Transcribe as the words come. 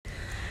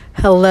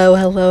Hello,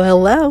 hello,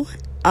 hello.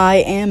 I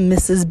am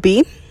Mrs.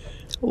 B.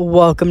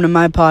 Welcome to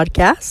my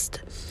podcast.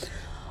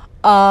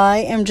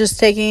 I am just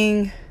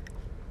taking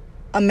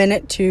a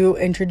minute to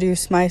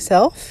introduce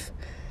myself.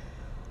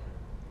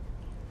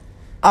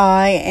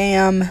 I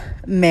am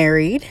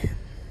married.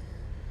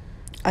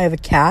 I have a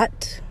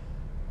cat.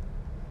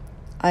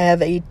 I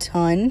have a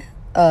ton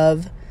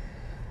of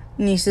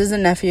nieces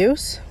and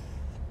nephews.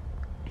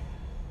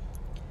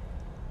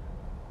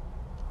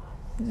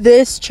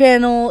 This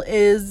channel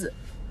is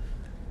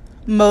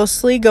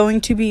mostly going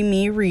to be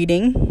me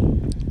reading,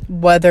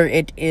 whether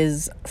it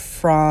is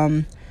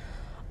from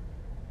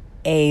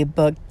a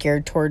book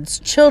geared towards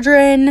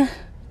children,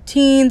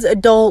 teens,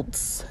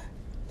 adults.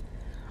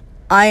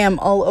 I am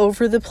all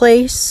over the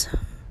place.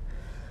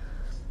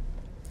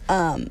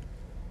 I'm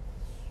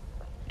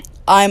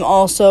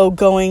also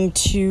going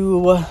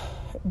to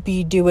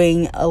be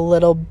doing a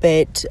little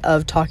bit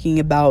of talking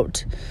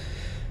about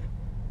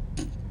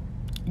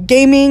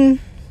gaming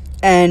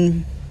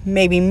and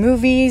maybe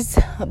movies,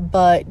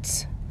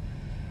 but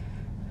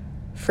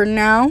for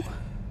now,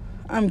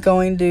 I'm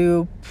going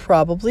to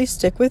probably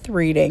stick with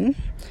reading.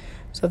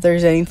 So if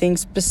there's anything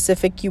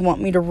specific you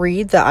want me to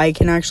read that I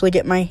can actually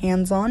get my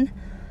hands on,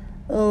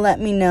 let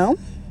me know.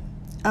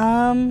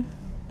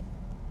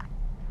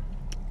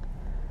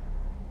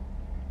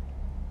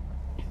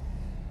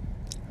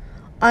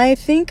 I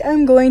think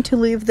I'm going to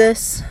leave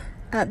this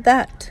at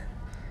that.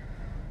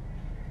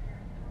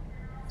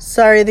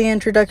 Sorry the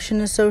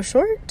introduction is so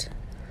short,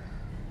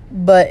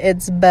 but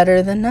it's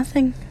better than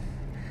nothing.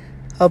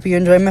 Hope you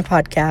enjoy my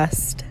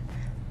podcast.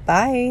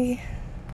 Bye.